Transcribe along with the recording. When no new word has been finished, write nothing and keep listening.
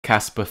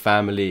Kaspa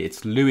family,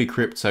 it's Louis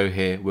Crypto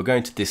here. We're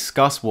going to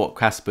discuss what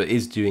Kaspa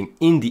is doing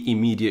in the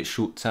immediate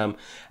short term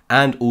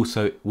and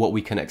also what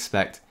we can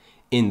expect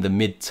in the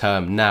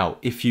midterm. Now,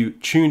 if you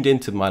tuned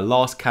into my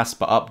last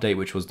Kaspa update,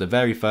 which was the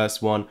very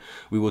first one,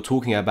 we were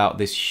talking about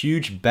this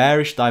huge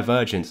bearish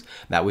divergence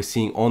that we're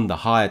seeing on the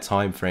higher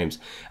time frames,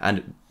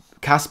 and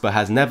Kaspa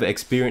has never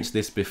experienced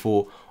this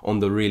before on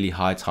the really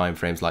high time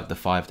frames like the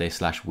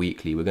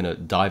 5-day/weekly. We're going to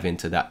dive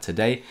into that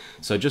today.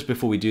 So just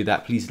before we do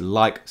that, please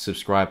like,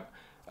 subscribe,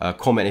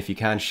 comment if you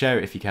can, share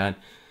it if you can,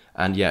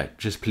 and yeah,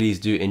 just please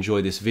do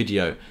enjoy this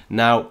video.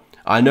 Now,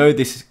 I know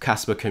this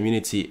Kaspa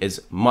community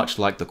is much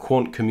like the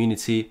quant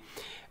community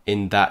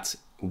in that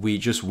we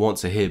just want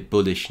to hear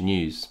bullish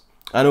news.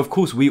 And of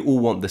course, we all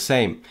want the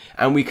same.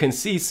 And we can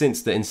see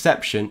since the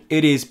inception,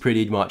 it is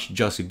pretty much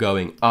just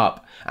going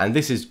up. And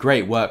this is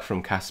great work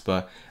from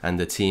Kaspa and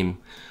the team.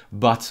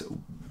 But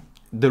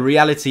the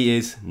reality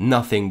is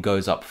nothing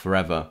goes up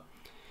forever.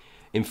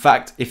 In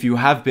fact, if you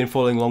have been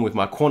following along with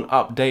my quant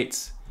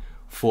updates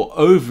for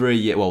over a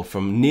year, well, for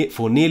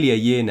nearly a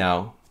year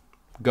now,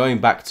 going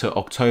back to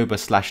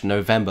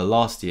October/November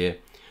last year,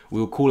 we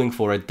were calling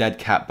for a dead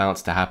cat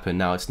bounce to happen.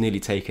 Now it's nearly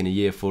taken a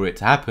year for it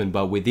to happen,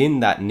 but within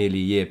that nearly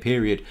year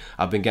period,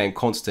 I've been getting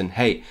constant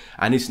hate,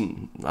 and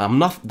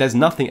there's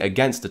nothing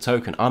against the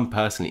token. I'm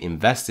personally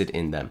invested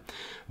in them,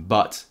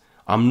 but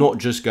I'm not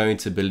just going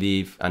to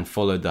believe and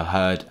follow the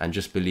herd and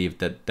just believe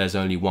that there's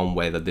only one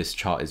way that this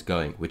chart is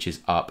going, which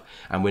is up.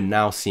 And we're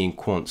now seeing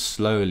quant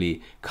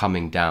slowly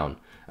coming down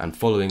and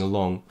following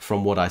along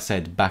from what I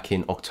said back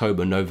in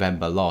October,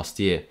 November last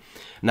year.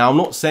 Now, I'm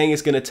not saying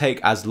it's going to take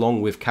as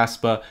long with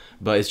Kaspa,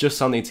 but it's just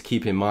something to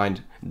keep in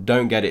mind.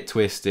 Don't get it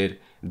twisted.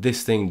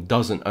 This thing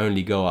doesn't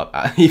only go up,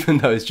 even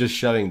though it's just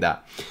showing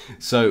that.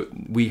 So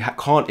we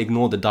can't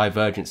ignore the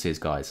divergences,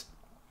 guys.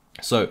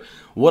 So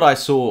what I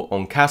saw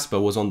on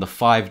Kaspa was on the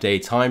 5-day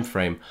time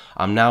frame.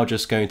 I'm now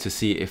just going to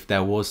see if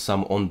there was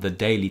some on the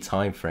daily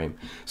time frame.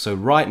 So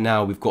right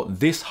now we've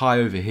got this high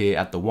over here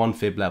at the 1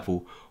 fib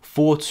level,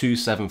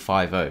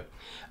 42750.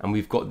 And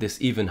we've got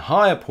this even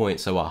higher point,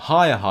 so a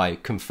higher high,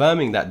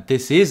 confirming that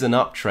this is an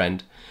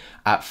uptrend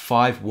at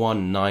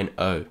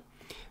 5190.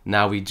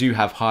 Now we do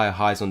have higher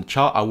highs on the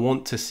chart. I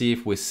want to see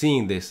if we're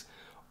seeing this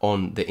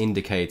on the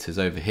indicators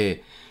over here.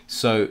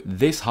 So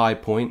this high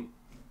point,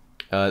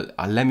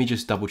 let me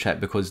just double check,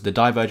 because the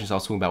divergence I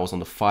was talking about was on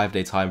the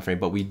 5-day time frame,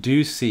 but we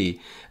do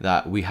see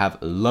that we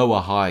have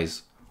lower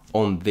highs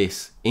on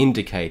this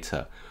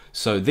indicator.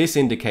 So this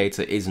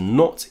indicator is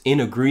not in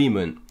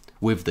agreement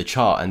with the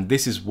chart, and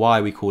this is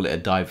why we call it a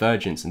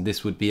divergence, and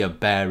this would be a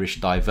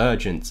bearish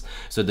divergence.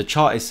 So the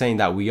chart is saying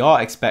that we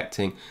are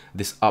expecting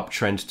this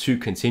uptrend to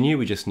continue.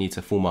 We just need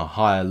to form a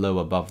higher low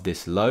above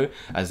this low,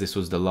 as this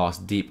was the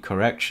last deep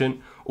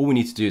correction. All we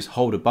need to do is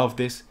hold above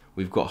this.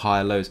 We've got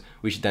higher lows,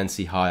 we should then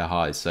see higher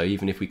highs. So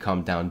even if we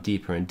come down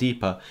deeper and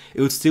deeper,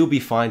 it would still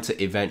be fine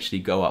to eventually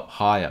go up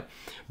higher.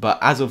 But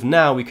as of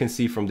now, we can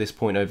see from this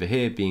point over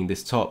here being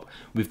this top,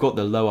 we've got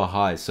the lower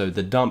highs. So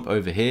the dump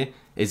over here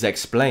is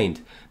explained.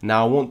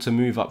 Now I want to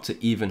move up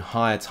to even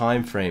higher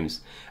time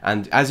frames,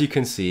 and as you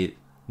can see,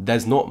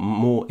 there's not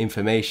more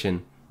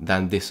information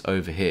than this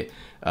over here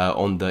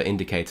on the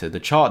indicator. The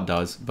chart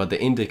does, but the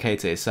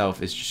indicator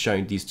itself is just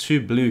showing these two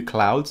blue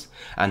clouds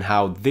and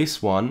how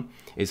this one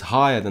is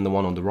higher than the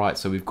one on the right.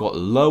 So we've got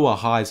lower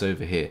highs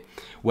over here,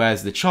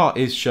 whereas the chart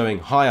is showing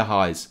higher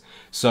highs.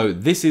 So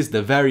this is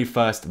the very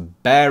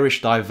first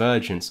bearish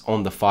divergence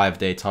on the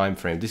 5-day time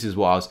frame. This is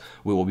what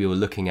we were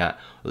looking at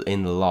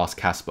in the last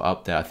Kaspa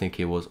update. I think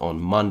it was on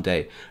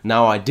Monday.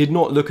 Now, I did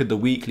not look at the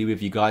weekly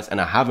with you guys,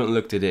 and I haven't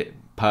looked at it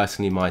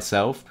personally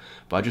myself,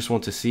 but I just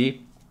want to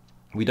see.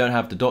 We don't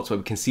have the dots, but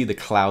we can see the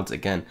clouds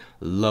again,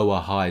 lower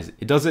highs.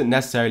 It doesn't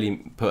necessarily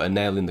put a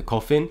nail in the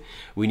coffin.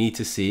 We need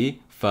to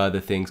see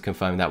further things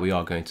confirming that we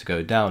are going to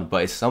go down,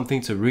 but it's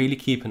something to really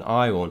keep an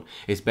eye on.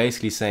 It's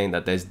basically saying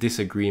that there's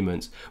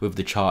disagreements with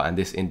the chart and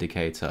this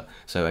indicator.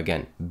 So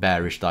again,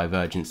 bearish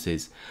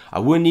divergences. I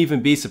wouldn't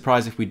even be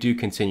surprised if we do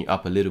continue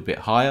up a little bit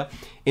higher.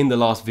 In the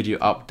last video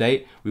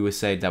update, we were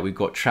saying that we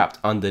got trapped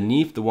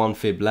underneath the 1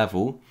 fib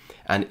level,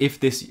 and if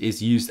this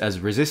is used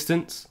as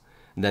resistance,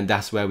 then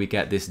that's where we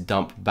get this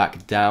dump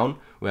back down,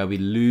 where we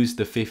lose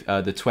the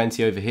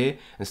 20 over here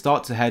and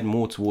start to head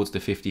more towards the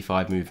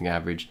 55 moving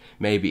average,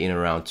 maybe in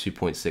around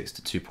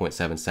 2.6 to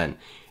 2.7 cent.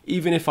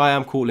 Even if I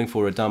am calling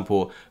for a dump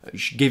or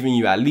giving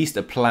you at least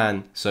a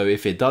plan, so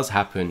if it does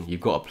happen,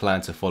 you've got a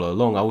plan to follow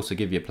along. I also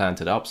give you a plan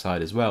to the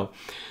upside as well,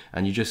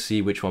 and you just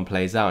see which one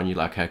plays out, and you're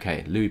like,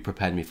 okay, Louis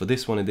prepared me for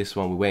this one and this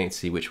one. We're waiting to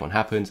see which one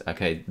happens.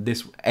 Okay,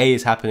 this A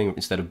is happening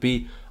instead of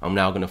B. I'm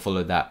now going to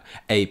follow that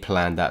A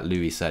plan that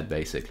Louis said,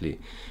 basically.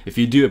 If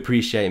you do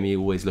appreciate me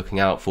always looking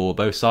out for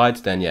both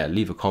sides, then yeah,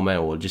 leave a comment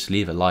or just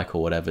leave a like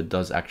or whatever. It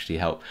does actually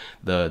help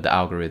the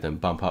algorithm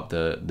bump up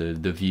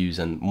the views,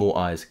 and more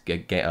eyes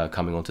get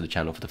coming onto the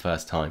channel for the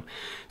first time.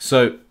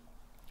 So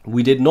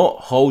we did not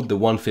hold the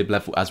 1 fib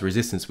level as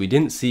resistance. We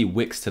didn't see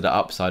wicks to the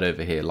upside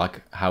over here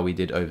like how we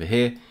did over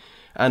here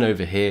and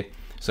over here.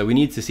 So we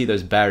need to see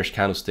those bearish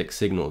candlestick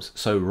signals.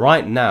 So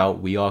right now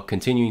we are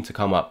continuing to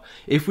come up.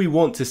 If we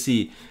want to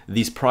see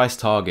these price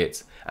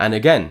targets, and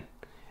again,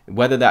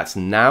 whether that's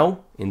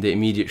now in the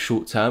immediate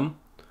short term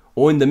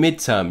or in the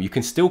midterm, you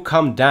can still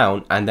come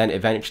down and then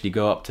eventually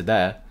go up to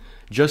there.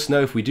 Just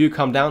know if we do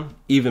come down,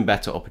 even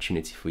better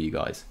opportunity for you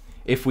guys.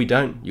 If we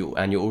don't,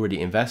 and you're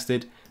already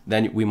invested,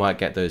 then we might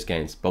get those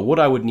gains. But what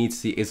I would need to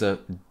see is a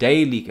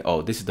daily,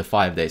 oh, this is the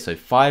 5 day. So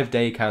 5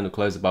 day candle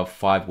close above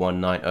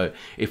 5190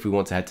 if we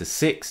want to head to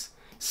 6,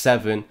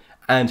 7,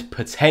 and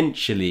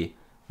potentially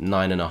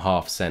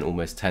 9.5 cent,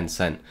 almost 10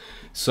 cent.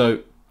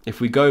 So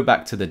if we go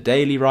back to the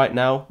daily right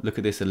now, look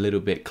at this a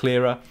little bit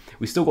clearer.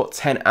 We still got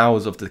 10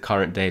 hours of the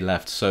current day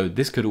left. So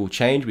this could all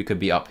change. We could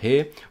be up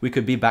here. We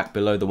could be back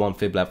below the 1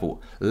 fib level.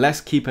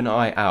 Let's keep an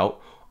eye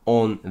out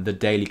on the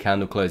daily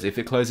candle close. If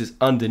it closes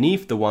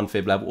underneath the 1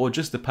 fib level or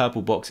just the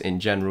purple box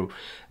in general,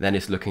 then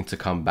it's looking to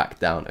come back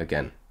down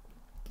again.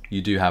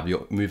 You do have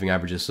your moving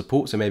averages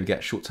support, so maybe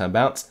get short-term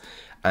bounce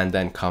and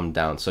then come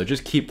down. So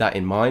just keep that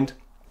in mind.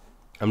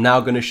 I'm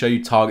now going to show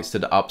you targets to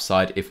the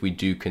upside if we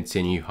do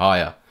continue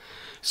higher.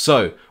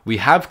 So we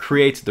have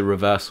created the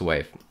reversal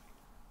wave.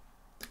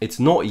 It's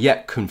not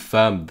yet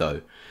confirmed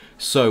though.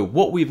 So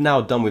what we've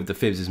now done with the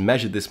fibs is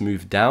measured this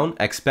move down,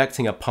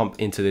 expecting a pump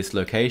into this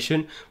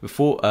location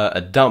before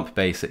a dump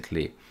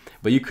basically.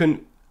 But you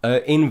can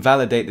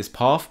invalidate this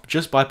path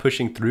just by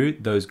pushing through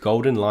those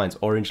golden lines,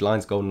 orange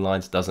lines, golden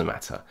lines, doesn't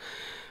matter.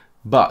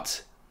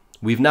 But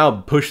we've now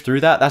pushed through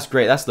that. That's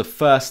great. That's the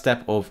first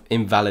step of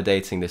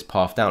invalidating this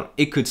path down.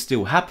 It could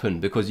still happen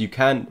because you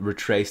can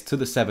retrace to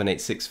the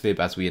 786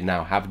 fib as we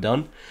now have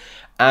done,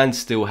 and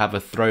still have a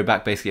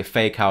throwback, basically a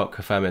fake out,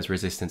 confirm as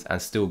resistance,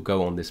 and still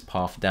go on this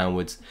path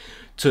downwards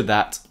to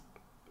that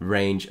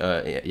range,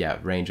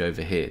 range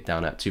over here,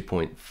 down at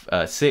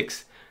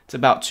 2.6 to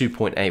about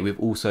 2.8. We've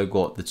also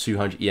got the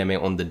 200 EMA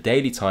on the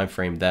daily time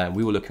frame there.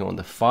 We were looking on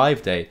the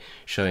 5 day,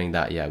 showing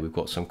that, yeah, we've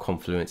got some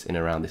confluence in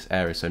around this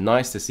area. So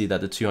nice to see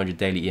that the 200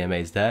 daily EMA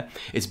is there.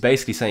 It's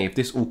basically saying if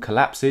this all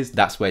collapses,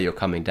 that's where you're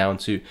coming down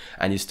to,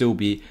 and you still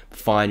be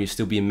fine, you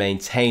still be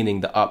maintaining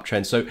the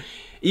uptrend. So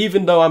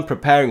even though I'm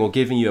preparing or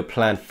giving you a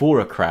plan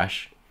for a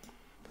crash,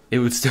 it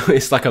would still,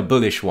 it's like a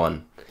bullish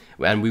one,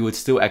 and we would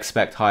still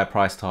expect higher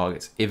price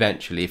targets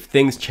eventually. If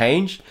things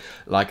change,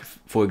 like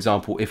for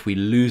example, if we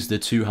lose the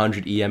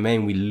 200 EMA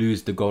and we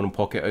lose the golden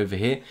pocket over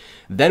here,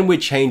 then we're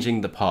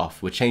changing the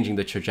path, we're changing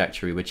the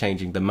trajectory, we're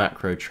changing the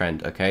macro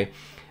trend, okay?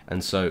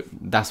 And so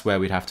that's where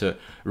we'd have to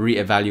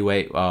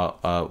reevaluate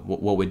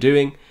what we're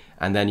doing,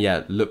 and then,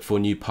 yeah, look for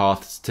new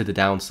paths to the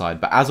downside.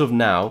 But as of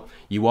now,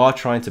 you are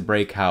trying to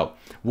break out.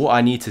 What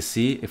I need to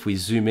see, if we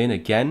zoom in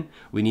again,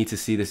 we need to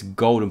see this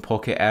golden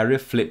pocket area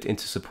flipped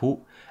into support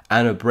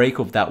and a break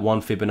of that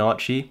 1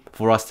 Fibonacci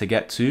for us to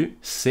get to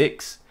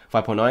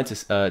 5.9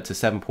 to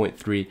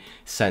 7.3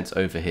 cents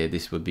over here.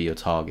 This would be your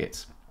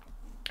targets.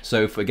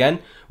 So if again,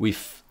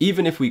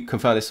 even if we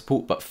confirm this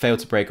support but fail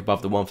to break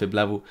above the 1 fib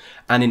level,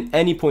 and in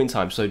any point in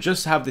time, so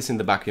just have this in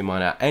the back of your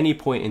mind, at any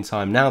point in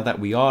time now that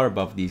we are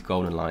above these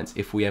golden lines,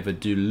 if we ever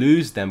do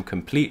lose them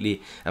completely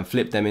and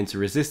flip them into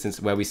resistance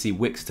where we see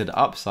wicks to the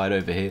upside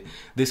over here,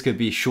 this could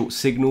be short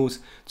signals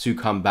to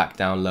come back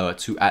down lower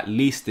to at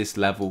least this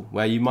level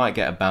where you might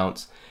get a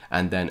bounce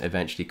and then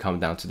eventually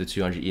come down to the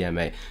 200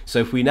 EMA. So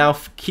if we now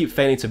keep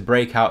failing to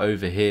break out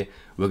over here,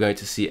 we're going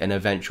to see an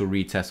eventual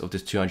retest of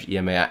this 200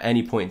 EMA at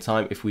any point in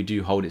time. If we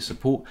do hold its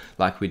support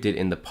like we did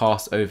in the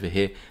past over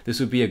here, this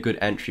would be a good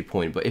entry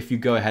point. But if you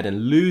go ahead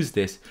and lose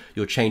this,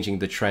 you're changing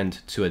the trend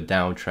to a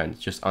downtrend.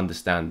 Just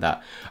understand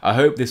that. I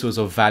hope this was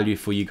of value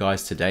for you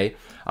guys today.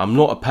 I'm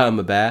not a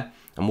perma bear.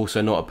 I'm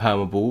also not a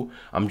perma bull.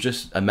 I'm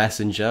just a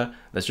messenger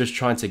that's just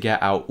trying to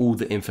get out all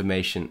the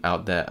information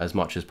out there as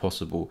much as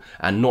possible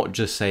and not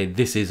just say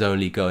this is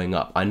only going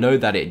up. I know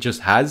that it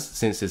just has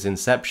since its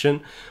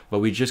inception, but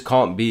we just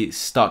can't be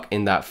stuck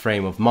in that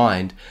frame of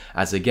mind.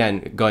 As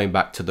again, going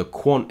back to the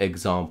quant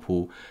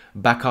example,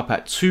 back up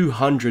at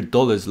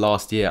 $200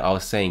 last year, I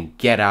was saying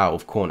get out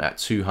of quant at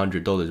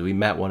 $200. We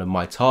met one of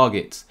my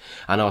targets,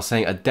 and I was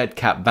saying a dead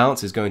cat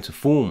bounce is going to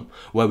form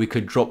where we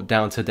could drop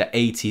down to the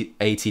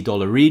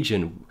 $80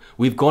 region.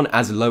 We've gone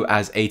as low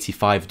as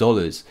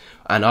 $85,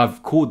 and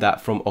I've called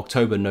that from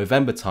October,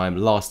 November time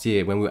last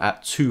year when we were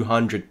at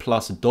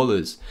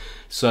 $200+.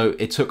 So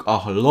it took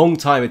a long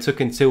time. It took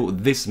until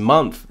this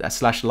month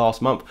 /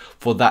 last month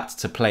for that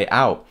to play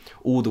out,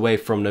 all the way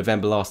from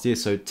November last year.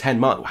 So 10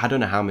 months, I don't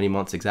know how many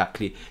months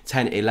exactly,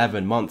 10,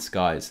 11 months,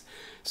 guys.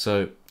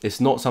 So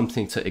it's not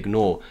something to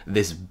ignore,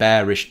 this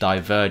bearish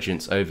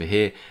divergence over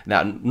here.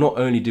 Now, not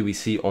only do we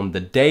see on the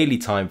daily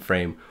time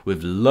frame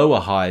with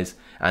lower highs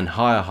and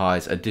higher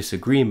highs a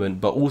disagreement,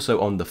 but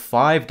also on the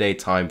 5-day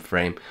time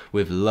frame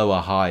with lower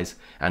highs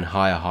and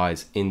higher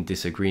highs in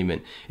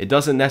disagreement. It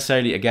doesn't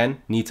necessarily,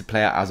 again, need to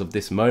play out as of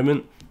this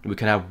moment. We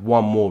can have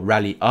one more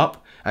rally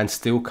up and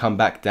still come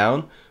back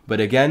down.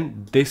 But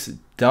again, this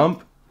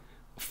dump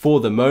for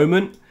the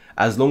moment,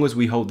 as long as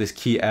we hold this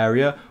key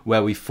area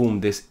where we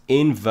form this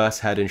inverse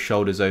head and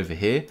shoulders over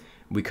here,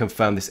 we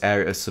confirm this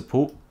area as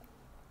support,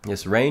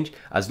 this range,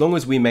 as long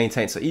as we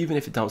maintain. So even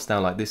if it dumps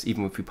down like this,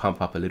 even if we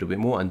pump up a little bit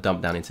more and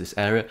dump down into this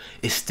area,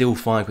 it's still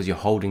fine because you're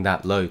holding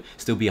that low.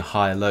 Still be a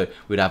higher low.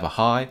 We'd have a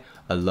high,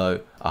 a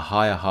low, a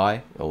higher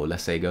high, or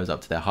let's say it goes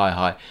up to their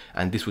high,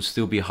 and this would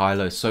still be a high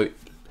low. So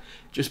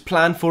just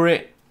plan for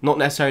it. Not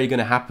necessarily going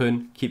to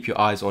happen. Keep your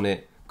eyes on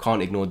it.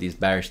 Can't ignore these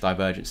bearish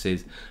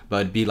divergences,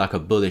 but it'd be like a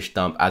bullish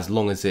dump as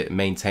long as it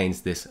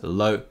maintains this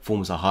low,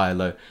 forms a higher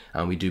low,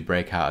 and we do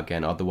break out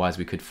again. Otherwise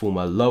we could form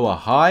a lower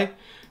high,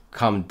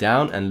 come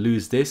down and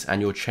lose this,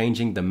 and you're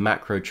changing the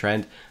macro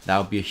trend. That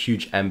would be a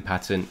huge M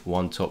pattern,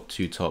 one top,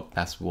 two top.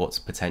 That's what's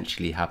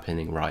potentially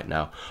happening right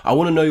now. I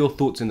want to know your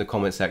thoughts in the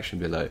comment section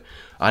below.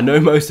 I know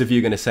most of you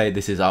are going to say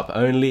this is up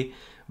only,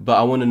 but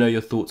I want to know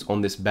your thoughts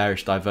on this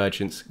bearish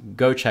divergence.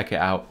 Go check it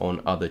out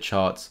on other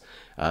charts.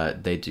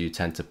 They do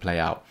tend to play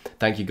out.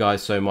 Thank you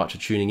guys so much for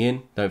tuning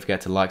in. Don't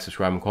forget to like,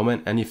 subscribe and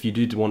comment. And if you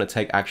do want to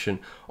take action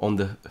on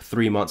the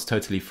 3 months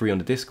totally free on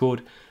the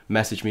Discord,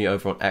 message me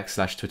over on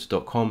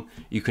x/twitter.com.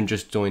 You can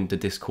just join the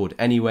Discord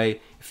anyway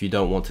if you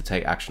don't want to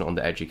take action on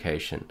the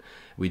education.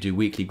 We do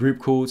weekly group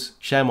calls,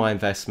 share my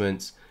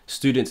investments.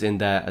 Students in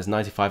there, as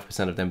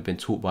 95% of them have been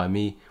taught by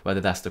me,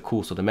 whether that's the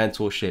course or the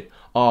mentorship,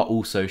 are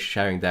also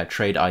sharing their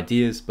trade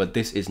ideas. But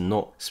this is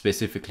not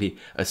specifically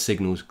a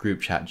Signals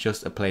group chat,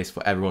 just a place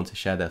for everyone to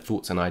share their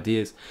thoughts and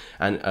ideas,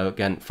 and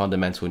again,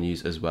 fundamental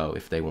news as well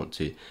if they want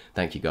to.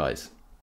 Thank you guys.